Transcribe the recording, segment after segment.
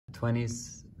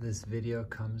20s. This video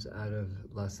comes out of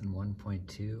lesson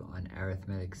 1.2 on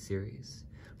arithmetic series.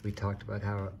 We talked about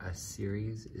how a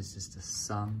series is just a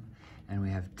sum, and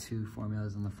we have two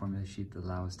formulas on the formula sheet that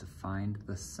allow us to find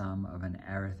the sum of an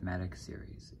arithmetic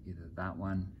series, either that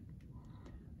one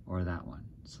or that one.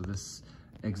 So this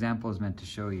example is meant to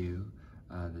show you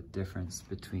the difference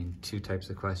between two types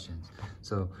of questions.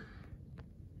 So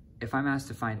if I'm asked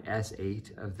to find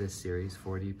S8 of this series,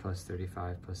 40 plus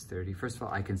 35 plus 30, first of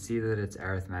all, I can see that it's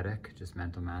arithmetic. Just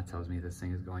mental math tells me this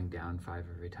thing is going down 5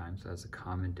 every time, so that's a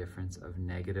common difference of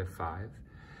 -5.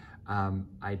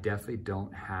 I definitely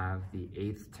don't have the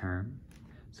 8th term,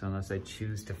 so unless I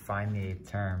choose to find the 8th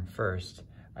term first,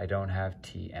 I don't have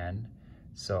Tn,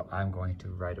 so I'm going to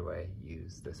right away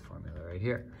use this formula right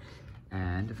here.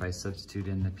 And if I substitute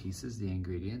in the pieces, the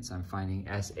ingredients, I'm finding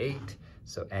S8,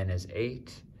 so n is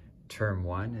 8, term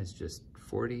 1 is just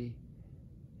 40,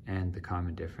 and the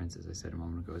common difference, as I said a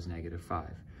moment ago, is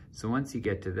 -5. So once you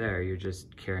get to there, you're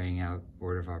just carrying out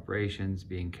order of operations,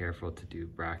 being careful to do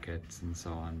brackets and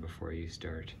so on before you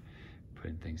start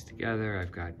putting things together.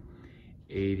 I've got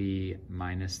 80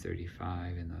 minus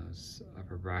 35 in those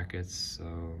upper brackets,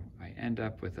 so I end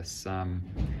up with a sum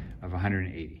of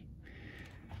 180.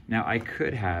 Now, I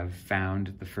could have found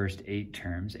the first 8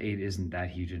 terms. 8 isn't that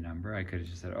huge a number. I could have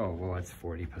just said, oh, well, it's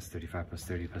 40 plus 35 plus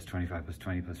 30 plus 25 plus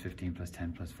 20 plus 15 plus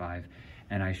 10 plus 5,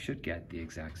 and I should get the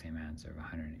exact same answer of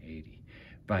 180.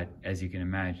 But as you can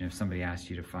imagine, if somebody asked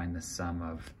you to find the sum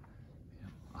of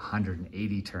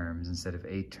 180 terms instead of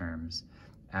 8 terms,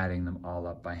 adding them all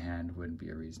up by hand wouldn't be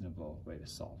a reasonable way to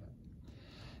solve it.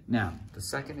 Now, the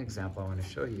second example I want to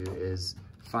show you is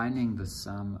finding the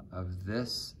sum of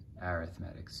this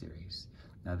arithmetic series.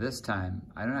 Now this time,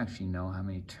 I don't actually know how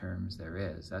many terms there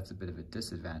is. That's a bit of a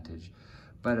disadvantage,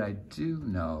 but I do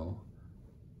know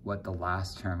what the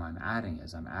last term I'm adding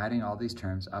is. I'm adding all these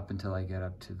terms up until I get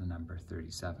up to the number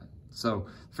 37. So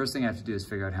first thing I have to do is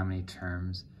figure out how many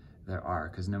terms there are,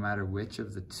 because no matter which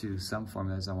of the two sum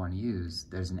formulas I want to use,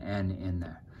 there's an n in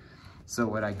there. So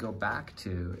what I go back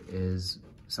to is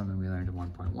something we learned in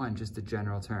 1.1, just a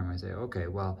general term. I say, okay,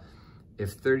 well,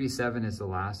 if 37 is the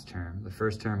last term, the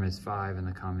first term is 5 and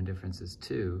the common difference is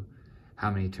 2,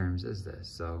 how many terms is this?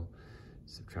 So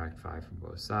subtract 5 from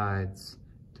both sides,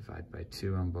 divide by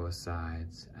 2 on both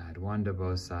sides, add 1 to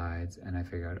both sides, and I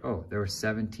figure out, oh, there were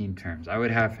 17 terms. I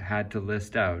would have had to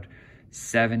list out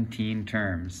 17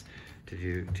 terms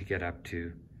to get up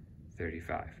to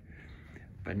 35.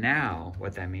 But now,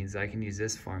 what that means is I can use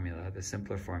this formula, the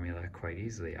simpler formula, quite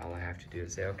easily. All I have to do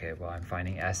is say, okay, well, I'm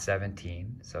finding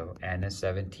S17, so n is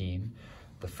 17.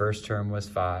 The first term was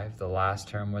 5, the last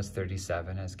term was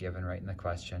 37, as given right in the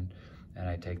question, and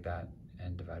I take that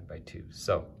and divide by 2.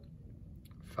 So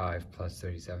 5 plus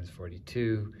 37 is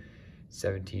 42.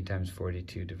 17 times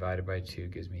 42 divided by 2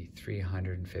 gives me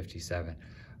 357.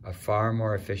 A far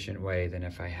more efficient way than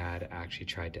if I had actually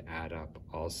tried to add up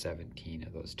all 17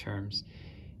 of those terms,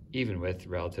 even with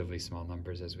relatively small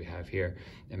numbers as we have here.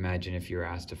 Imagine if you were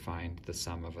asked to find the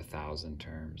sum of 1,000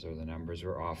 terms, or the numbers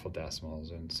were awful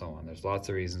decimals and so on. There's lots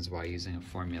of reasons why using a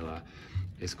formula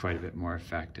is quite a bit more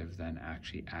effective than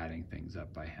actually adding things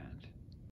up by hand.